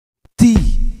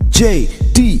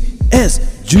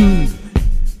TJDS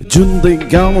June Ding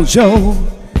Gammon Show.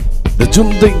 The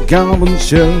June Ding Gammon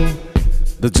Show.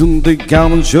 The June Ding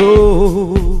Gammon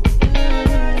Show.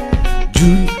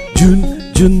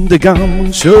 June Ding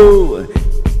Gammon Show.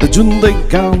 The June Ding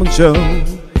Gammon Show.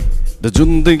 The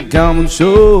June Ding Gammon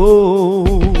Show.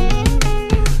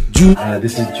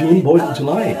 This is June, born in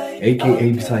July,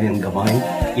 aka Bisayan Gamay.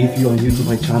 If you are new to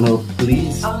my channel,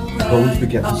 please don't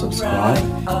forget to subscribe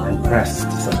and press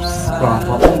the subscribe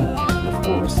button. And of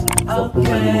course, huwag pong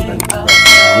kalimutan i-press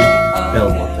ang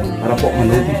bell button para po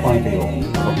ma-notify kayo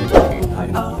kapag may bago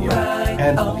tayong video.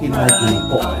 And paki-like naman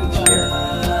po and share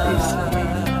this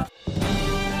video.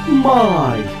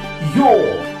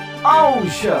 Our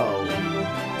show.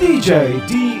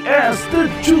 TJDS, the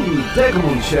June Ding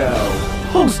Show.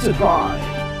 Hosted by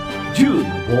June,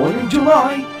 born in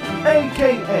July,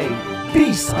 aka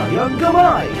Bisayang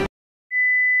Gamay.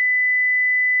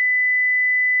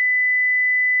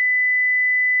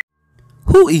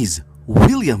 Who is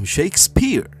William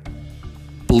Shakespeare?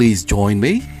 Please join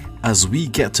me as we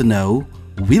get to know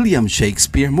William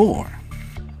Shakespeare more.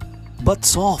 But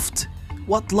soft,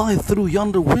 what light through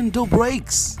yonder window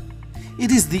breaks?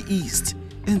 It is the east,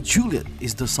 and Juliet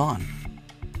is the sun.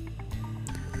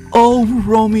 Oh,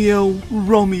 Romeo,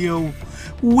 Romeo,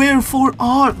 wherefore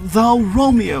art thou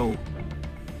Romeo?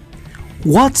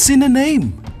 What's in a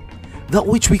name? That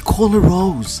which we call a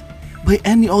rose, by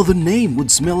any other name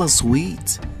would smell as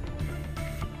sweet.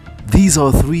 These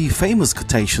are three famous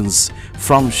quotations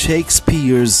from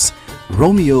Shakespeare's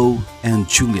Romeo and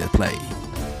Juliet play.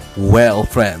 Well,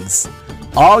 friends,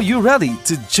 are you ready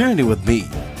to journey with me?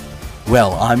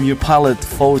 Well, I'm your pilot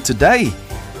for today.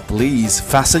 Please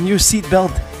fasten your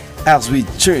seatbelt as we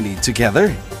journey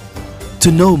together to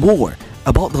know more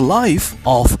about the life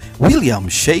of William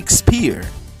Shakespeare.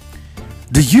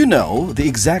 Do you know the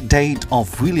exact date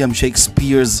of William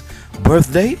Shakespeare's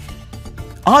birthday?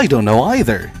 I don't know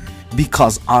either,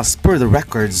 because as per the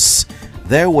records,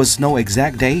 there was no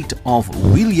exact date of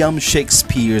William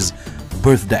Shakespeare's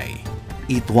birthday.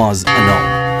 It was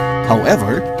unknown.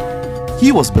 However,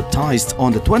 he was baptized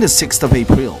on the 26th of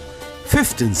April,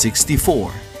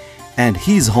 1564. And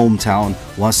his hometown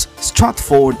was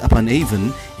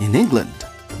Stratford-upon-Avon in England.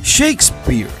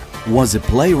 Shakespeare was a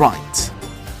playwright,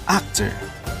 actor,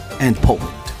 and poet.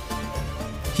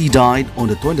 He died on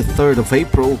the 23rd of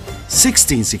April,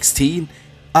 1616,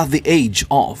 at the age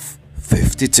of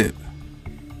 52.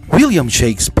 William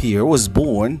Shakespeare was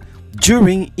born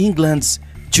during England's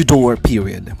Tudor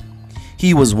period.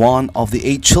 He was one of the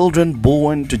 8 children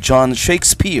born to John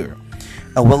Shakespeare,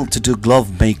 a well-to-do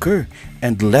glove maker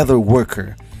and leather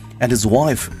worker, and his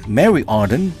wife Mary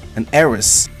Arden, an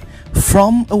heiress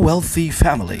from a wealthy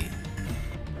family.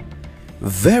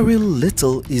 Very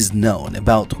little is known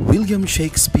about William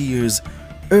Shakespeare's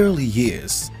early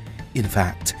years. In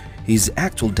fact, his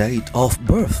actual date of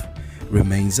birth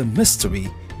remains a mystery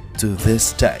to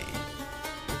this day.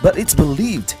 But it's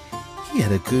believed he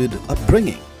had a good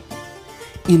upbringing.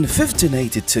 In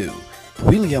 1582,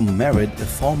 William married a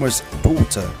farmer's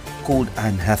daughter called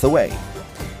Anne Hathaway.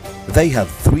 They had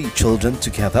 3 children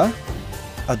together,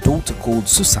 a daughter called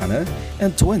Susanna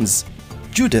and twins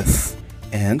Judith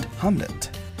and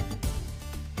Hamlet.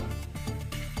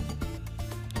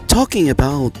 Talking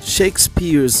about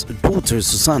Shakespeare's daughter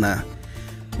Susanna,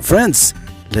 friends,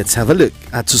 let's have a look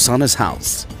at Susanna's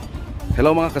house.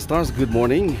 Hello mga ka-stars, good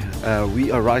morning. We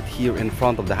are right here in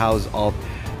front of the house of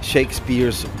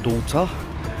Shakespeare's daughter.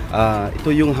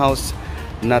 Ito yung house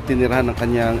na tinirahan ng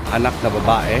kanyang anak na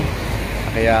babae.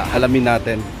 Kaya alamin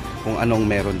natin kung anong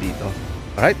meron dito.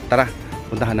 Alright, tara,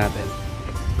 puntahan natin.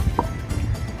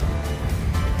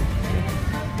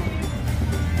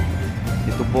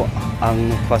 Ito po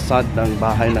ang facade ng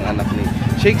bahay ng anak ni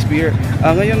Shakespeare.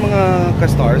 Ngayon mga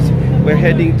ka-stars, we're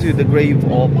heading to the grave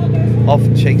of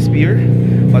Shakespeare.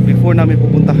 But before namin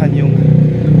pupuntahan yung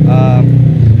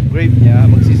grave niya,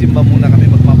 magsisimba muna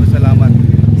kami, magpapasalamat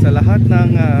sa lahat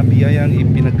ng biyayang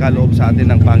ipinagkaloob sa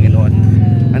atin ng Panginoon.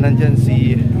 Nandyan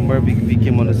si Vicky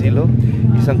Monosilo,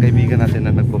 isang kaibigan natin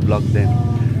na nagpo-vlog din.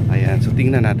 Ayan, so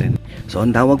tingnan natin. So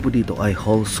ang tawag po dito ay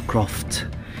Holscroft.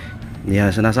 Yeah,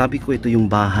 so nasabi ko ito yung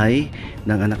bahay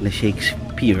ng anak ni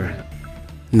Shakespeare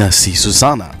na si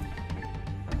Susanna.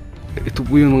 Ito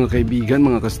po yung mga kaibigan,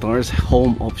 mga ka-stars,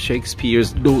 home of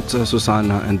Shakespeare's daughter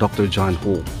Susanna and Dr. John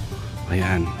Hall.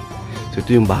 Ayan, so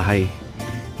ito yung bahay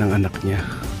ng anak niya.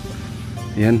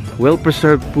 Ayan, well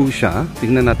preserved po siya.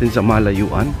 Tingnan natin sa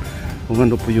malayuan kung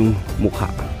ano po yung mukha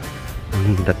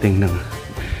ang dating ng.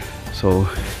 So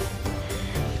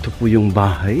ito po yung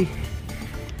bahay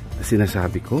na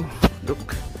sinasabi ko.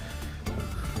 Look.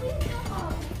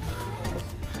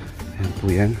 Yan po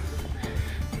yan.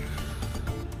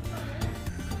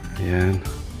 Yan.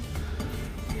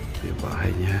 Yung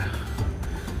bahay niya.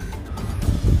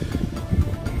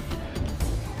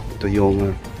 Ito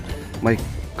yung may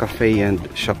cafe and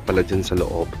shop pala dyan sa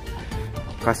loob.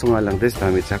 Kaso nga lang this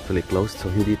time it's actually closed, so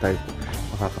hindi tayo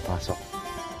makakapasok.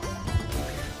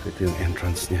 So ito yung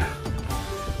entrance niya.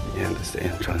 Yan, that's the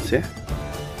entrance, yeah.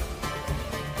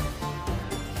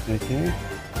 Okay.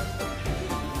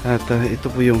 At ito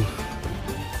po yung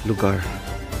lugar.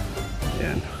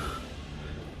 Yan.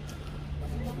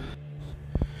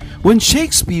 When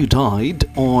Shakespeare died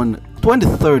on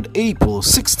 23rd April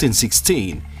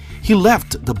 1616, he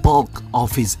left the bulk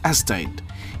of his estate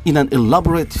in an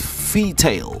elaborate fee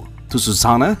tale to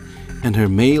Susanna and her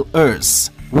male heirs,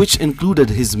 which included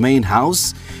his main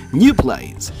house, new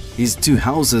place, his two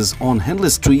houses on Henley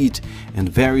Street, and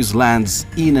various lands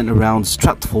in and around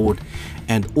Stratford,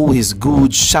 and all his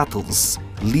goods, chattels,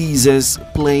 leases,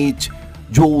 plate,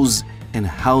 jewels, and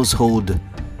household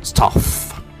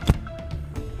stuff.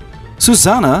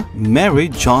 Susanna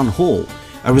married John Hall,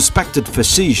 a respected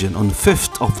physician, on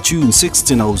 5th of June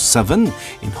 1607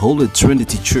 in Holy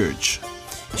Trinity Church.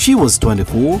 She was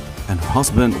 24 and her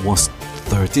husband was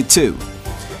 32.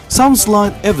 Some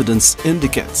slight evidence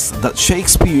indicates that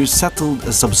Shakespeare settled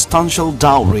a substantial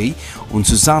dowry on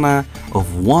Susanna of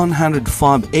 105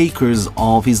 acres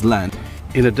of his land.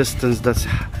 In a distance,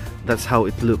 that's how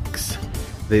it looks.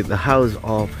 The house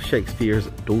of Shakespeare's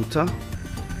daughter.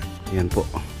 Yan po.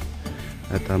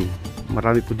 At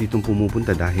marami po ditong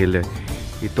pumupunta dahil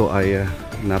ito ay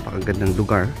napakagandang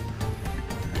lugar.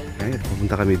 Okay,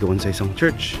 pupunta kami doon sa isang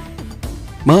church.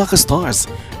 Mga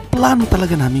ka-stars, plano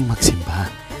talaga naming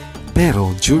magsimba.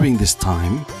 Pero during this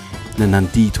time na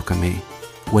nandito kami,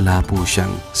 wala po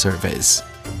siyang service.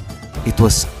 It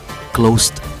was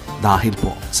closed dahil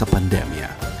po sa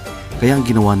pandemya. Kaya ang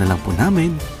ginawa na lang po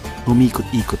namin,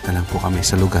 umikot-ikot na lang po kami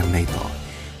sa lugar na ito.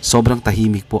 Sobrang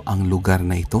tahimik po ang lugar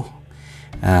na ito.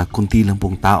 Kunti lang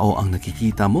pong tao ang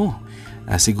nakikita mo.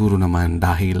 Siguro naman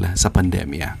dahil sa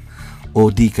pandemya. O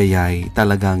di kaya'y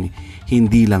talagang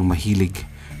hindi lang mahilig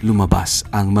lumabas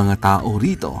ang mga tao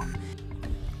rito.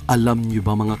 Alam niyo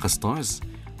ba mga ka-stars,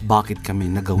 bakit kami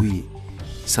nagawi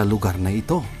sa lugar na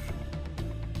ito?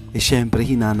 Siyempre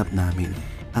hinanap namin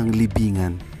ang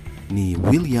libingan ni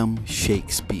William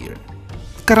Shakespeare.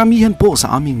 Karamihan po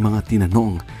sa aming mga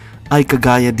tinanong ay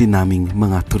kagaya din naming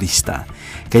mga turista.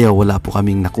 Kaya wala po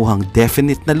kaming nakuhang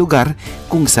definite na lugar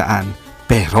kung saan.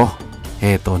 Pero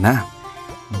eto na,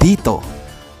 dito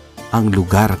ang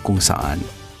lugar kung saan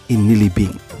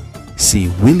inilibing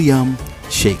si William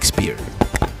Shakespeare.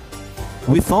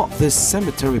 We thought this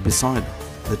cemetery beside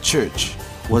the church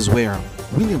was where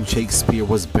William Shakespeare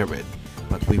was buried,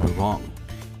 but we were wrong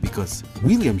because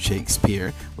William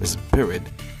Shakespeare was buried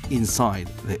inside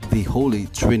the Holy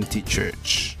Trinity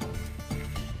Church.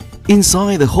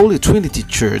 Inside the Holy Trinity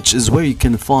Church is where you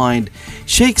can find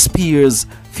Shakespeare's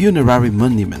funerary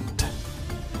monument.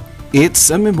 It's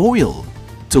a memorial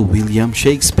to William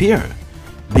Shakespeare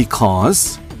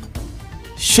because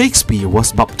Shakespeare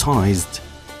was baptized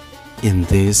in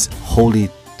this Holy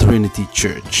Trinity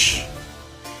Church.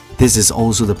 This is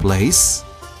also the place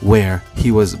where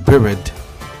he was buried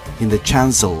in the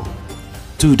chancel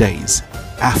 2 days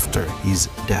after his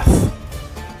death.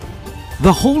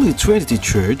 The Holy Trinity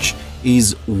Church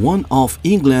is one of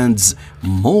England's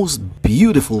most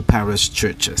beautiful parish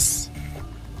churches.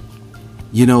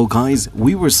 You know, guys,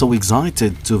 we were so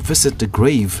excited to visit the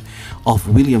grave of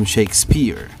William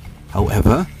Shakespeare.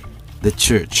 However, the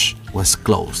church was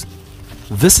closed.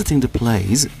 Visiting the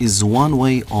place is one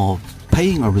way of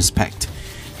paying our respect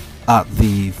at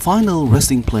the final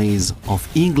resting place of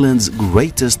England's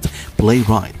greatest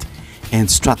playwright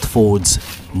and Stratford's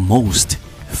most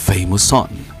famous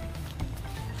son.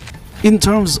 In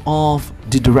terms of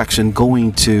the direction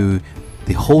going to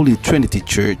the Holy Trinity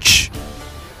Church,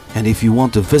 and if you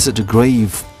want to visit the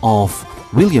grave of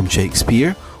William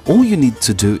Shakespeare, all you need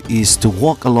to do is to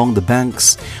walk along the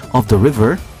banks of the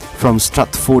river from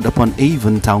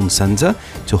Stratford-upon-Avon town centre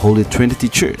to Holy Trinity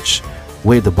Church,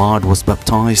 where the bard was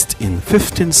baptized in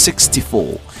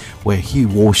 1564, where he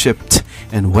worshipped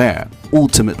and where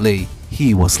ultimately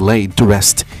he was laid to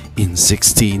rest in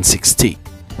 1660.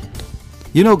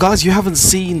 You know, guys, you haven't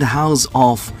seen the house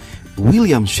of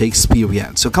William Shakespeare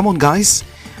yet, so come on, guys,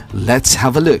 let's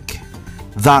have a look.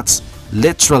 That's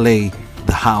literally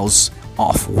the house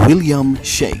of William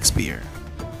Shakespeare.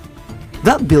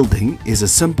 That building is a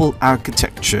simple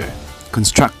architecture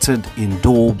constructed in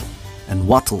daub and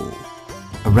wattle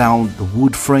around the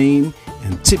wood frame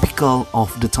and typical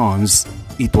of the times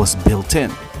it was built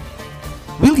in.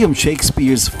 William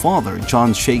Shakespeare's father,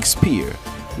 John Shakespeare,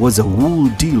 was a wool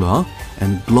dealer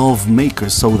and glove maker,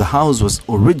 so the house was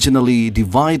originally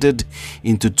divided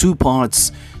into two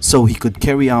parts so he could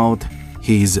carry out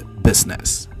his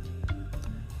business.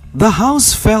 The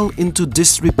house fell into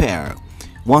disrepair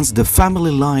once the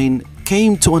family line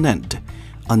came to an end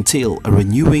until a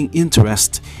renewing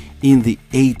interest in the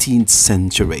 18th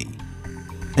century.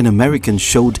 An American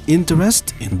showed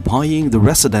interest in buying the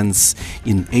residence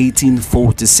in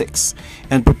 1846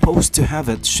 and proposed to have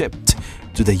it shipped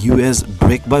to the US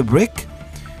brick by brick.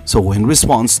 So in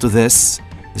response to this,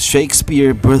 the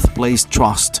Shakespeare Birthplace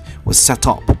Trust was set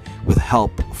up with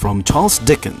help from Charles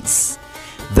Dickens.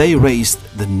 They raised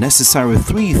the necessary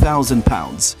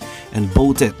 £3,000 and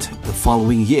bought it the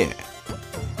following year.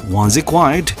 Once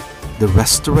acquired, the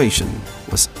restoration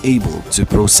was able to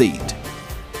proceed.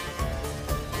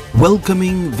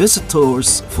 Welcoming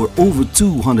visitors for over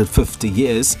 250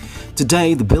 years,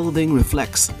 today the building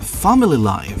reflects family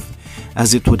life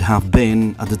as it would have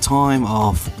been at the time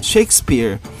of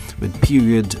Shakespeare with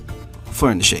period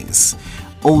furnishings.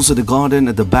 Also, the garden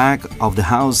at the back of the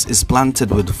house is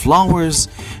planted with flowers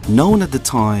known at the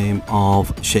time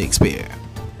of Shakespeare.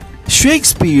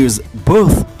 Shakespeare's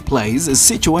birthplace is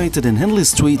situated in Henley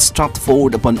Street,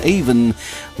 Stratford-upon-Avon,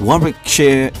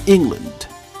 Warwickshire, England.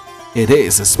 It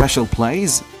is a special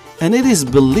place, and it is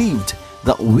believed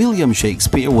that William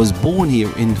Shakespeare was born here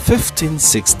in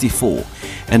 1564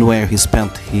 and where he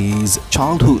spent his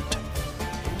childhood.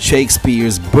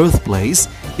 Shakespeare's birthplace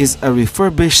is a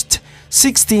refurbished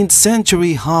 16th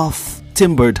century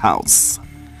half-timbered house.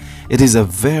 It is a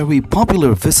very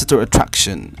popular visitor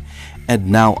attraction and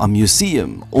now a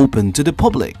museum open to the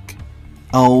public,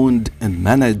 owned and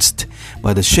managed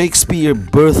by the Shakespeare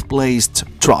Birthplace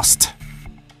Trust.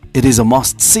 It is a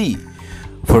must-see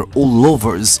for all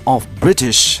lovers of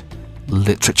British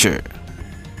literature.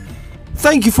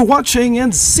 Thank you for watching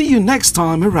and see you next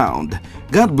time around.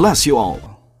 God bless you all.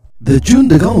 The June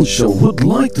Dagon Show would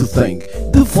like to thank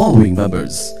the following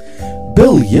members.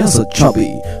 Bill Yesa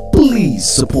Chubby, please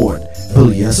support Bill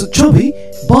Yesa Chubby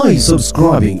by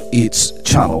subscribing its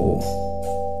channel.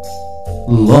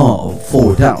 Love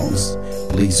for Downs,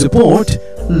 please support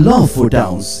Love for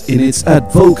Downs in its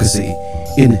advocacy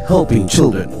in helping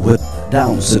children with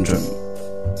Down syndrome.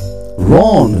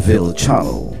 Ronville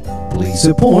Channel, please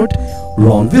support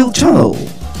Ronville Channel.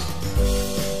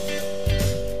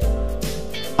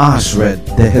 Ashred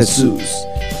de Jesus,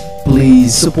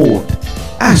 please support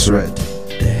Ashred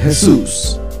de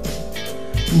Jesus.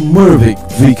 Mervic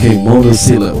VK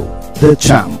Monocilo, the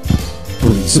champ,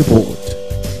 please support.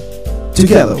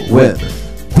 Together with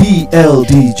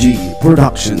BLDG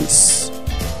Productions,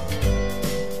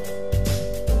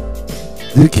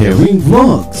 The Caring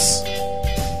Vlogs,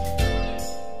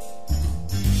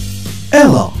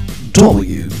 Ella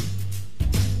W,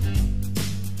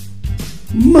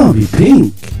 Mommy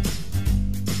Pink,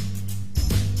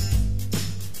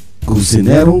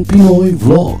 Cusinerong Pinoy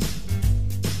Vlog,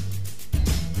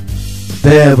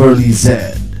 Beverly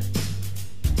Z,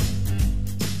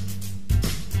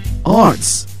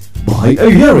 Arts by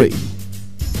Ayeri,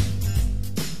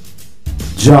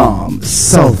 Jam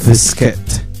Selfish Kit,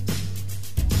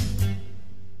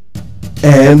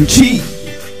 MG,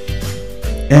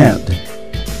 and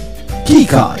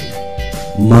Kikai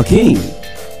Making.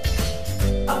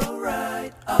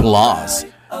 Plus,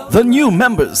 the new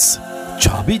members,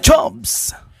 Chubby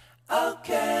Chubs,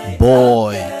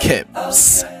 Boy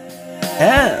Kibbs,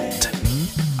 and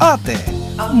Ate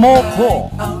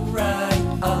Moko.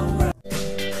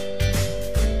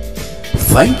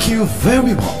 Thank you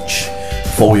very much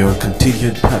for your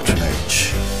continued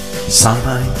patronage.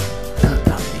 Sana'y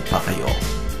tatami pa kayo.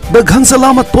 Daghang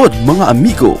salamat pod mga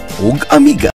amigo ug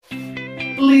amiga.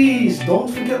 Please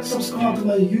don't forget to subscribe to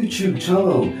my YouTube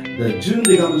channel, The June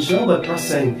Dagon Show, by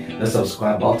pressing the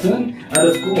subscribe button, and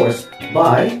of course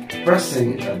by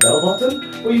pressing the bell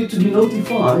button for you to be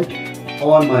notified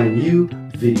on my new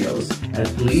videos. And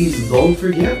please don't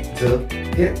forget to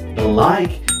hit the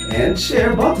like and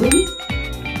share button.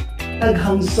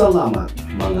 Daghang salamat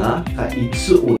mga kaigsuon.